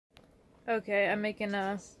Okay, I'm making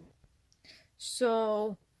a...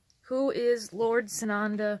 So, who is Lord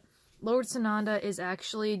Sananda? Lord Sananda is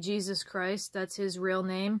actually Jesus Christ. That's his real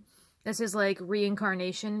name. That's his, like,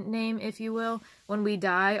 reincarnation name, if you will. When we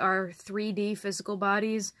die, our 3D physical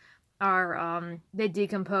bodies are, they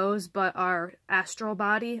decompose, but our astral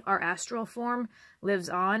body, our astral form, lives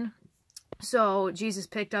on. So, Jesus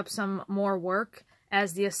picked up some more work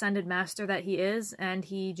as the Ascended Master that he is, and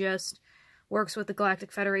he just works with the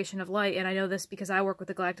Galactic Federation of Light, and I know this because I work with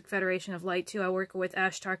the Galactic Federation of Light too. I work with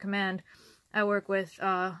Ashtar Command. I work with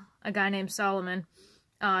a guy named Solomon.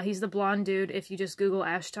 He's the blonde dude if you just Google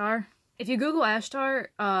Ashtar. If you Google Ashtar,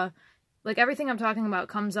 like everything I'm talking about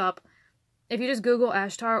comes up. If you just Google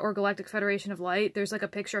Ashtar or Galactic Federation of Light, there's like a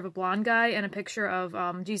picture of a blonde guy and a picture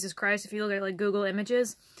of Jesus Christ. If you look at like Google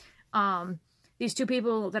Images, these two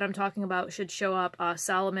people that I'm talking about should show up,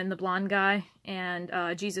 Solomon, the blonde guy, and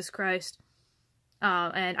Jesus Christ.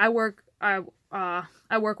 And I work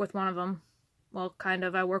with one of them. Well, kind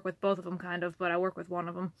of. I work with both of them, kind of, but I work with one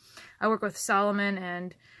of them. I work with Solomon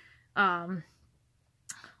and,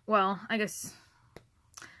 well, I guess,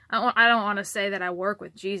 I don't want to say that I work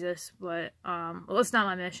with Jesus, but, well, it's not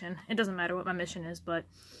my mission. It doesn't matter what my mission is, but,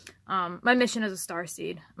 my mission is a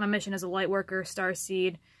starseed. My mission is a light worker,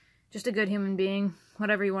 starseed, just a good human being,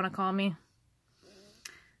 whatever you want to call me.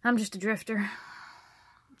 I'm just a drifter.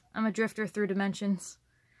 I'm a drifter through dimensions.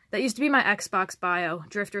 That used to be my Xbox bio,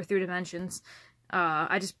 drifter through dimensions.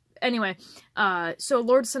 Anyway, so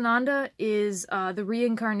Lord Sananda is, the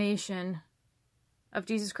reincarnation of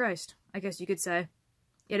Jesus Christ, I guess you could say.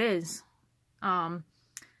 It is. And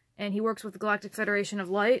he works with the Galactic Federation of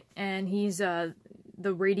Light, and he's, the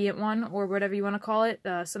Radiant One, or whatever you want to call it.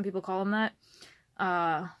 Some people call him that.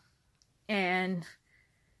 And,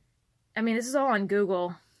 I mean, this is all on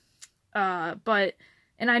Google.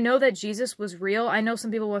 And I know that Jesus was real. I know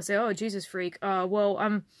some people will say, oh, Jesus freak. Well,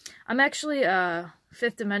 I'm actually a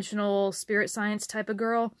fifth dimensional spirit science type of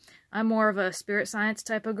girl. I'm more of a spirit science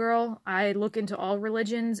type of girl. I look into all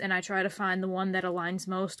religions and I try to find the one that aligns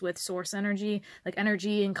most with source energy, like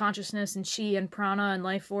energy and consciousness and chi and prana and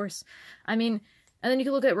life force. I mean, and then you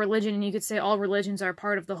could look at religion and you could say all religions are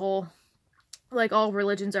part of the whole, like all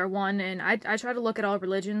religions are one. And I try to look at all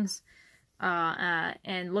religions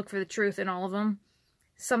and look for the truth in all of them.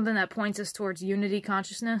 Something that points us towards unity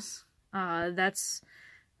consciousness. That's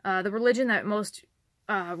the religion that most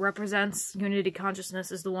represents unity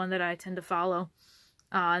consciousness is the one that I tend to follow,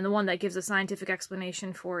 and the one that gives a scientific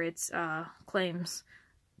explanation for its claims.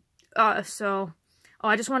 I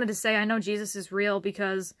just wanted to say I know Jesus is real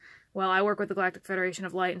because, well, I work with the Galactic Federation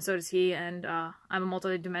of Light, and so does he, and I'm a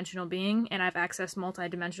multidimensional being, and I've accessed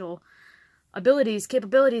multidimensional abilities,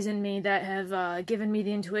 capabilities in me that have given me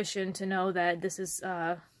the intuition to know that this is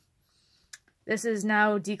now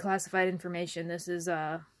declassified information. This is,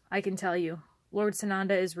 I can tell you, Lord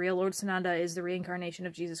Sananda is real. Lord Sananda is the reincarnation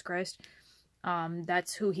of Jesus Christ.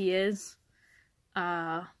 That's who he is.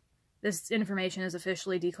 This information is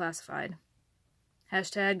officially declassified.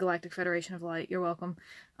 Hashtag Galactic Federation of Light. You're welcome.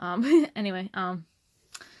 Anyway,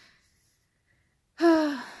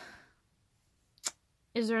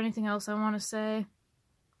 is there anything else I want to say?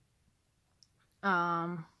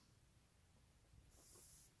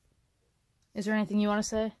 Is there anything you want to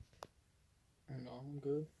say? No, I'm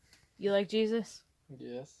good. You like Jesus?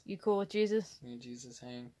 Yes. You cool with Jesus? Me and Jesus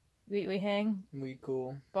hang. We hang? We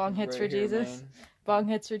cool. Bong hits right for here, Jesus? man. Bong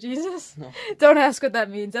hits for Jesus? No. Don't ask what that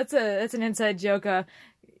means. That's an inside joke. The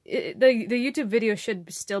YouTube video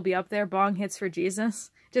should still be up there. Bong hits for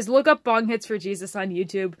Jesus. Just look up Bong Hits for Jesus on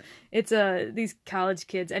YouTube. It's, these college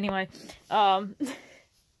kids. Anyway, yeah,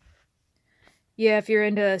 if you're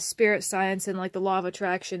into spirit science and, like, the law of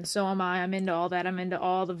attraction, so am I. I'm into all that. I'm into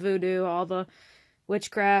all the voodoo, all the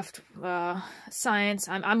witchcraft, science.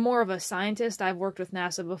 I'm more of a scientist. I've worked with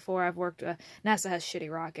NASA before. NASA has shitty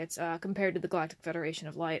rockets, compared to the Galactic Federation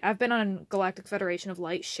of Light. I've been on Galactic Federation of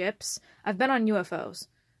Light ships. I've been on UFOs.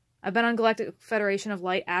 I've been on Galactic Federation of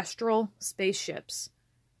Light astral spaceships.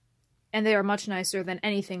 And they are much nicer than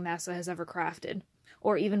anything NASA has ever crafted,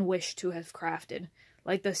 or even wished to have crafted.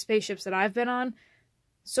 Like, the spaceships that I've been on,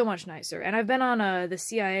 so much nicer. And I've been on the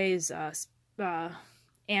CIA's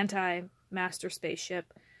anti-master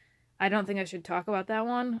spaceship. I don't think I should talk about that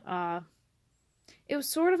one. It was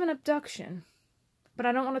sort of an abduction, but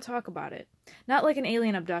I don't want to talk about it. Not like an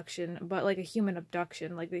alien abduction, but like a human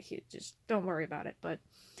abduction. Like, just don't worry about it, but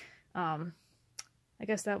I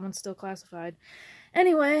guess that one's still classified.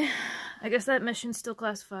 Anyway, I guess that mission's still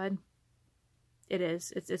classified. It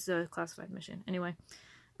is. It's a classified mission. Anyway,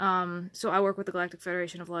 So I work with the Galactic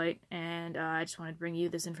Federation of Light, and I just wanted to bring you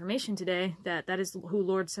this information today, that is who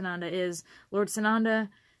Lord Sananda is. Lord Sananda,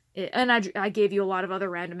 and I gave you a lot of other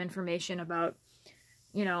random information about,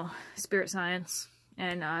 you know, spirit science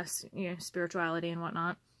and, you know, spirituality and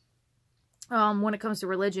whatnot. When it comes to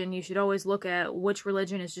religion, you should always look at which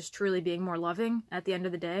religion is just truly being more loving at the end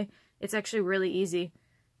of the day. It's actually really easy.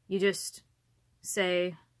 You just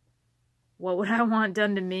say, what would I want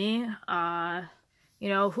done to me? You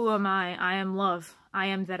know, who am I? I am love. I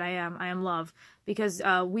am that I am. I am love. Because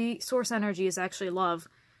source energy is actually love.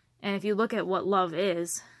 And if you look at what love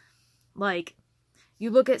is, like, you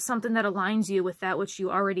look at something that aligns you with that which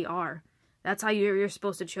you already are. That's how you're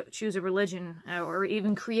supposed to choose a religion, or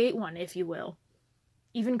even create one, if you will.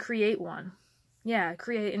 Even create one. Yeah,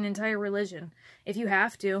 create an entire religion. If you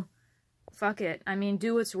have to, fuck it. I mean,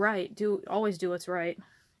 do what's right. Always do what's right.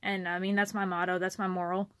 And, I mean, that's my motto. That's my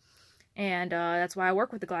moral. And that's why I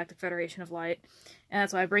work with the Galactic Federation of Light. And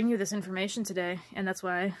that's why I bring you this information today. And that's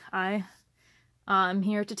why I'm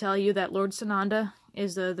here to tell you that Lord Sananda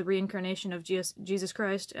is the reincarnation of Jesus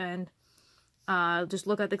Christ. And just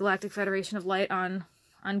look at the Galactic Federation of Light on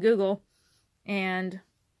Google, and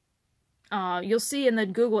you'll see in the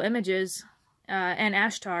Google images and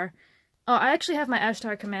Ashtar. Oh, I actually have my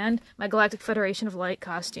Ashtar command, my Galactic Federation of Light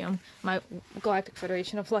costume, my Galactic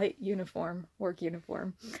Federation of Light uniform, work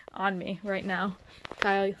uniform, on me right now.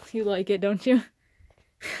 Kyle, you like it, don't you?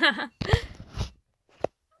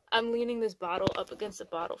 I'm leaning this bottle up against the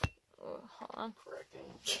bottle. Oh, hold on. Cracking.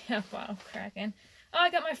 Yeah, bottle cracking. Oh, I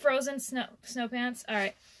got my frozen snow pants.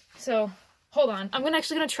 Alright, so, hold on. I'm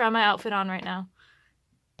actually gonna try my outfit on right now.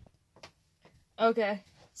 Okay,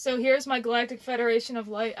 so here's my Galactic Federation of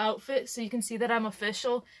Light outfit, so you can see that I'm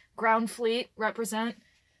official. Ground Fleet, represent.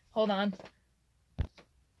 Hold on.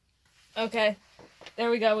 Okay, there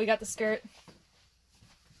we go, we got the skirt.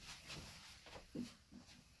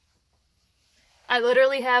 I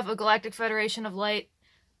literally have a Galactic Federation of Light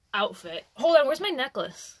outfit. Hold on, where's my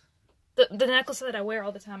necklace? The necklace that I wear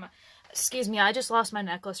all the time. Excuse me, I just lost my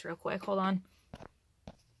necklace real quick. Hold on.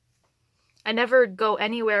 I never go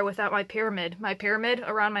anywhere without my pyramid. My pyramid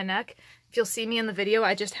around my neck. If you'll see me in the video,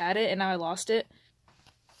 I just had it and now I lost it.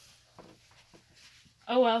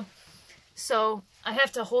 Oh well. So, I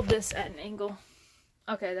have to hold this at an angle.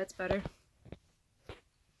 Okay, that's better.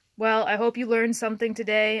 Well, I hope you learned something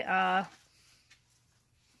today.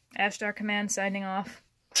 Ashtar Command signing off.